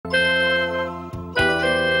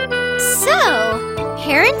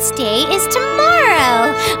Parents' Day is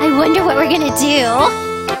tomorrow. I wonder what we're gonna do.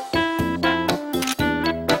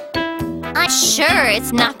 I'm sure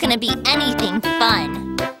it's not gonna be anything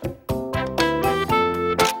fun.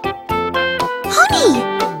 Honey!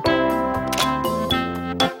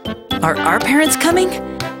 Are our parents coming?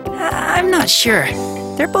 I'm not sure.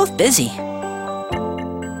 They're both busy.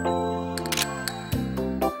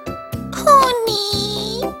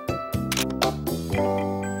 Honey!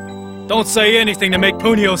 Don't say anything to make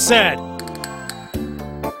Punio sad.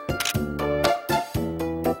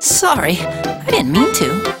 Sorry, I didn't mean to.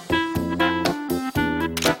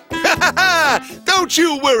 Don't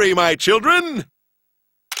you worry, my children.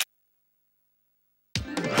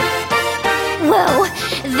 Whoa,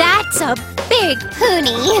 that's a big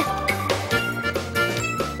pony.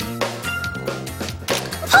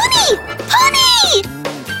 Pony! Pony!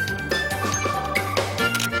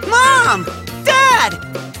 Mom! Dad!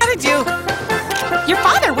 How did you... Your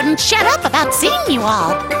father wouldn't shut up about seeing you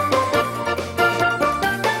all.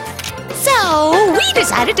 So, we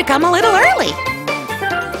decided to come a little early.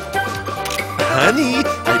 Honey,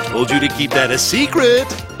 I told you to keep that a secret.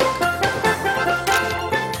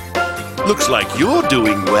 Looks like you're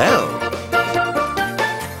doing well.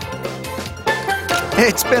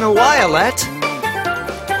 It's been a while, Et.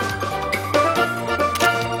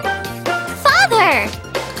 Father!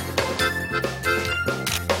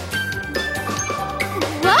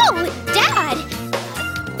 Whoa, Dad!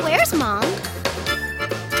 Where's Mom?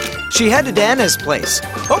 She headed to Anna's place.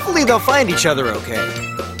 Hopefully they'll find each other okay.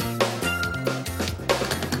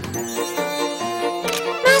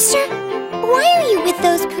 Master, why are you with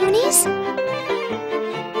those ponies?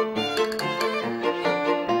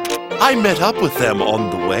 I met up with them on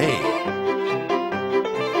the way.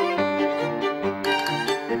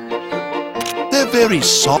 They're very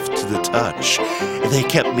soft to the touch. They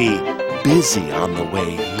kept me busy on the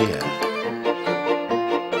way here.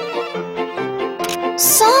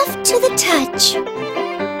 Soft to the touch.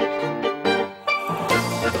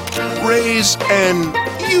 Raise and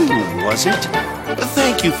you, was it?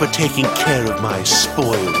 Thank you for taking care of my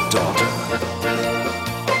spoiled daughter.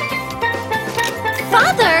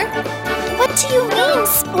 Father, what do you mean,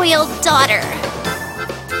 spoiled daughter?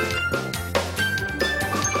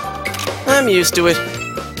 I'm used to it.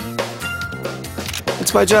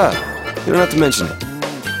 It's my job. You don't have to mention it.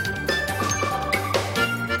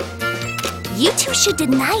 You two should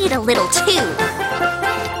deny it a little, too.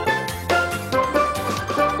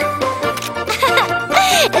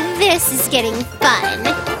 This is getting fun.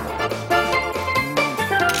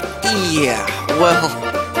 Yeah, well,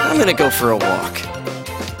 I'm gonna go for a walk.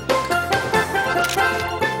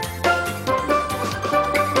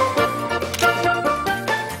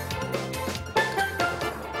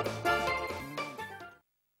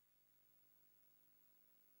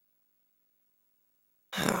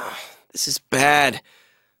 This is bad.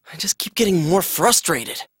 I just keep getting more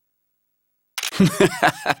frustrated.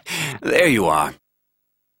 There you are.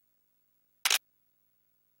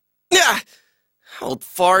 Ah, old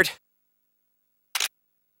fart.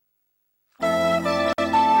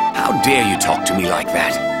 How dare you talk to me like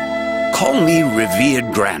that? Call me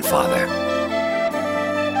revered grandfather.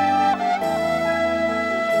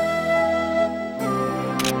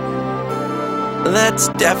 That's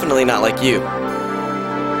definitely not like you.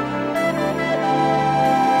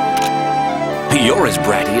 You're as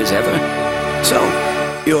bratty as ever. So,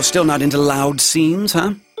 you're still not into loud scenes,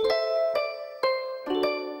 huh?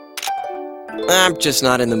 I'm just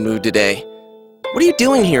not in the mood today. What are you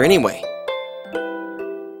doing here anyway?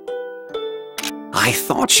 I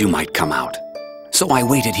thought you might come out, so I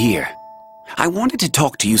waited here. I wanted to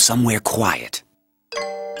talk to you somewhere quiet.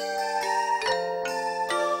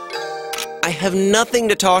 I have nothing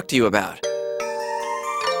to talk to you about.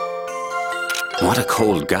 What a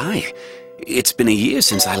cold guy. It's been a year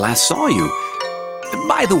since I last saw you.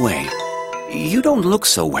 By the way, you don't look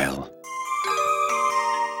so well.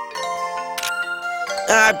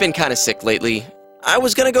 I've been kind of sick lately. I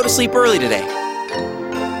was gonna go to sleep early today.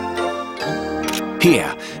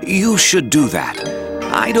 Here, you should do that.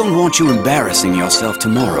 I don't want you embarrassing yourself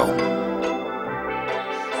tomorrow.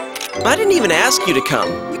 I didn't even ask you to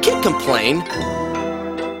come. You can't complain.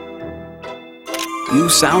 You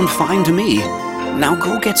sound fine to me. Now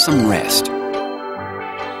go get some rest.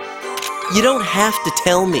 You don't have to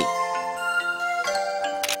tell me.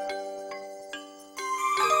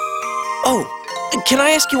 Oh, can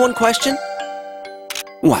I ask you one question?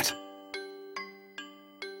 What?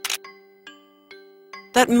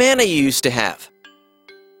 That mana you used to have.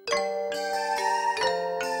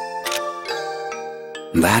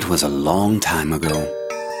 That was a long time ago.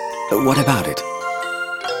 What about it?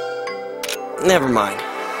 Never mind.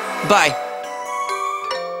 Bye.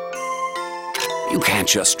 You can't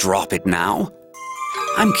just drop it now.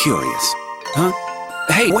 I'm curious. Huh?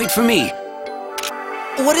 Hey, wait for me.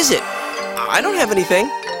 What is it? I don't have anything.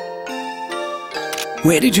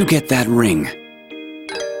 Where did you get that ring?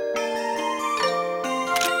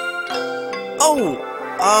 Oh,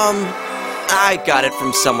 I got it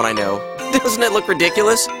from someone I know. Doesn't it look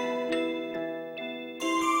ridiculous?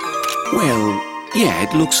 Well, yeah,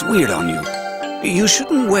 it looks weird on you. You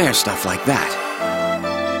shouldn't wear stuff like that.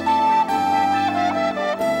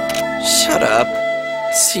 Shut up.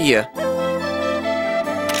 See ya.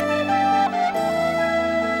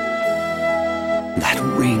 That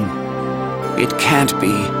ring. It can't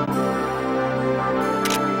be.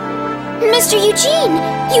 Mr. Eugene,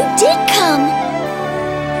 you did come!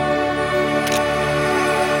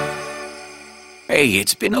 Hey,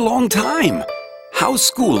 it's been a long time. How's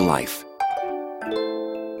school life?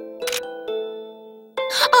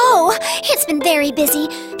 Oh, it's been very busy.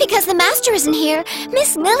 Because the master isn't here,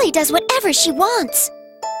 Miss Lily does whatever she wants.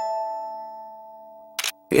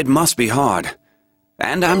 It must be hard.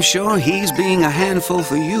 And I'm sure he's being a handful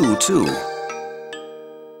for you, too.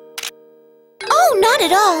 Oh, not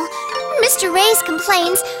at all. Mr. Reyes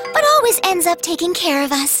complains, but always ends up taking care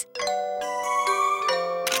of us.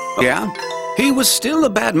 Yeah? He was still a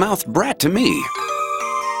bad-mouthed brat to me.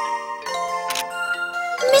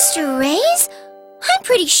 Mr. Reyes? I'm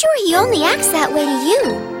pretty sure he only acts that way to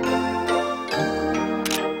you.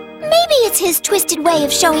 Maybe it's his twisted way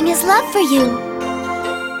of showing his love for you.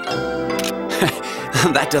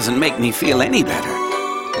 That doesn't make me feel any better.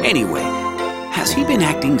 Anyway, has he been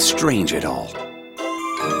acting strange at all?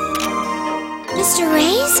 Mr.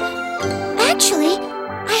 Reyes? Actually,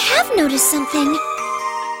 I have noticed something.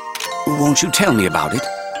 Won't you tell me about it?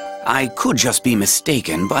 I could just be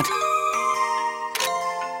mistaken, but...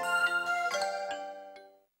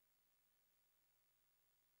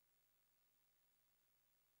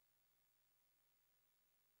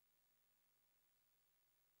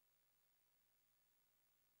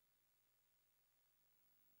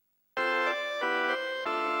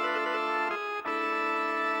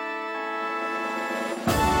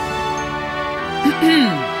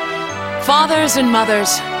 Fathers and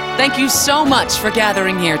mothers, thank you so much for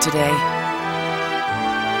gathering here today.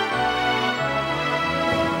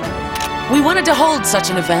 We wanted to hold such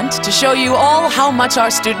an event to show you all how much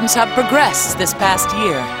our students have progressed this past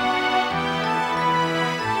year.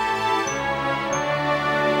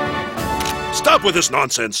 Stop with this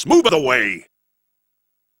nonsense. Move out of the way.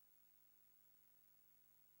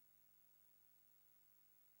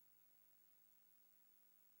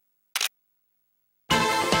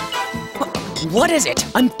 What is it?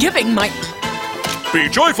 I'm giving my... Be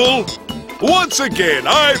joyful! Once again,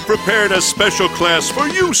 I've prepared a special class for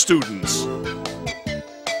you students.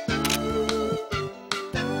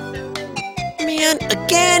 Man,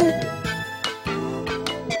 again?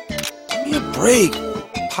 Give me a break.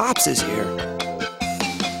 Pops is here.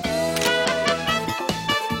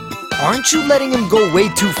 Aren't you letting him go way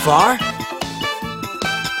too far?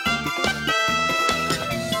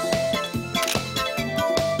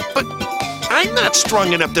 I'm not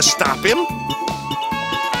strong enough to stop him.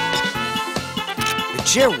 The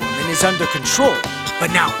chairwoman is under control,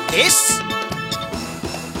 but now this?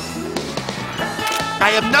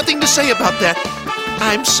 I have nothing to say about that.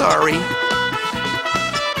 I'm sorry.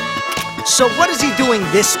 So what is he doing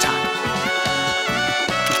this time?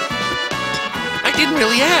 I didn't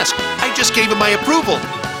really ask. I just gave him my approval.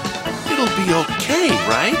 It'll be okay,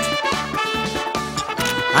 right?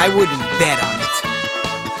 I wouldn't bet on it.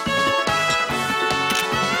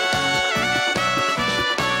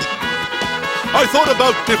 I thought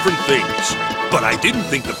about different things, but I didn't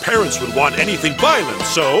think the parents would want anything violent,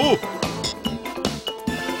 so...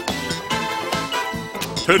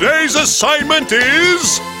 Today's assignment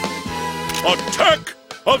is... Attack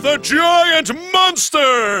of the Giant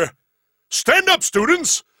Monster! Stand up,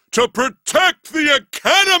 students, to protect the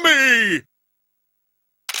Academy!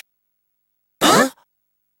 Huh?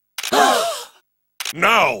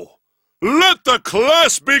 Now, let the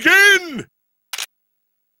class begin!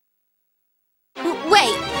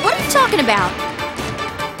 Wait, what are you talking about?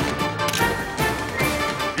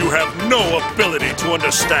 You have no ability to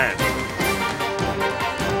understand.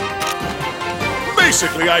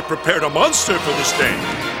 Basically, I prepared a monster for this day.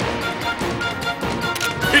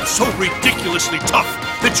 It's so ridiculously tough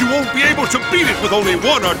that you won't be able to beat it with only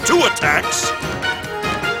 1 or 2 attacks.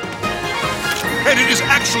 And it is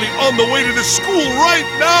actually on the way to the school right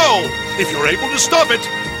now. If you're able to stop it,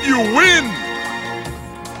 you win.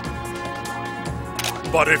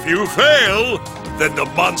 But if you fail, then the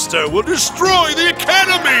monster will destroy the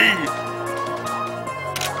academy!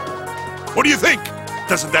 What do you think?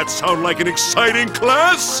 Doesn't that sound like an exciting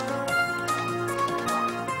class?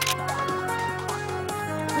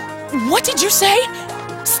 What did you say?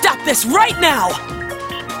 Stop this right now!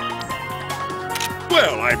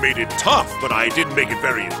 Well, I made it tough, but I didn't make it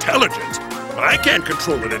very intelligent. I can't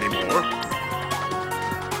control it anymore.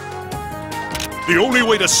 The only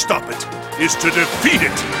way to stop it is to defeat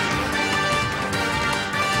it.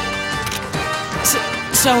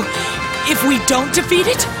 So, if we don't defeat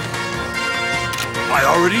it? I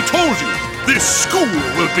already told you, this school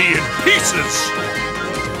will be in pieces.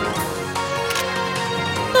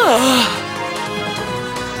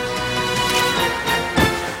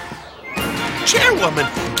 Chairwoman,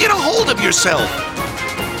 get a hold of yourself.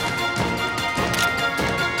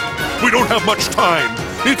 We don't have much time.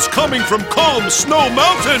 It's coming from Calm Snow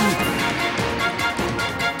Mountain.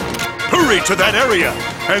 Hurry to that area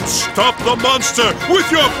and stop the monster with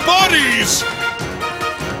your bodies!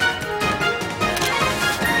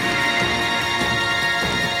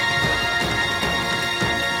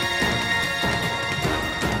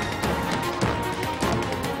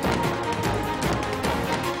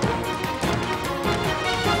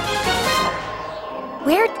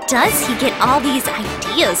 Where does he get all these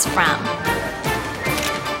ideas from?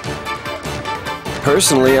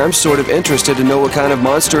 Personally, I'm sort of interested to know what kind of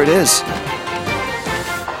monster it is.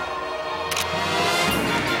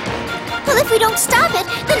 Well, if we don't stop it,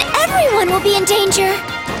 then everyone will be in danger.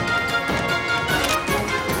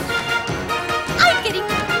 I'm getting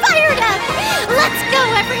fired up! Let's go,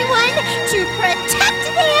 everyone, to protect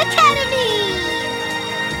the Academy!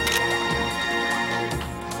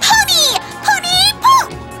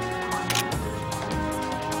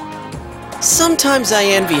 Sometimes I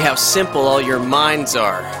envy how simple all your minds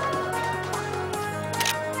are.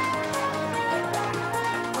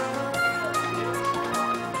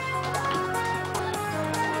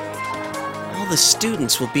 All the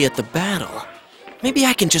students will be at the battle. Maybe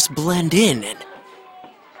I can just blend in and...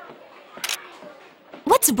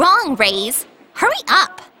 What's wrong, Raze? Hurry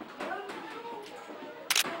up!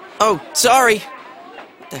 Oh, sorry.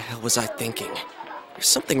 What the hell was I thinking? There's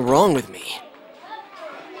something wrong with me.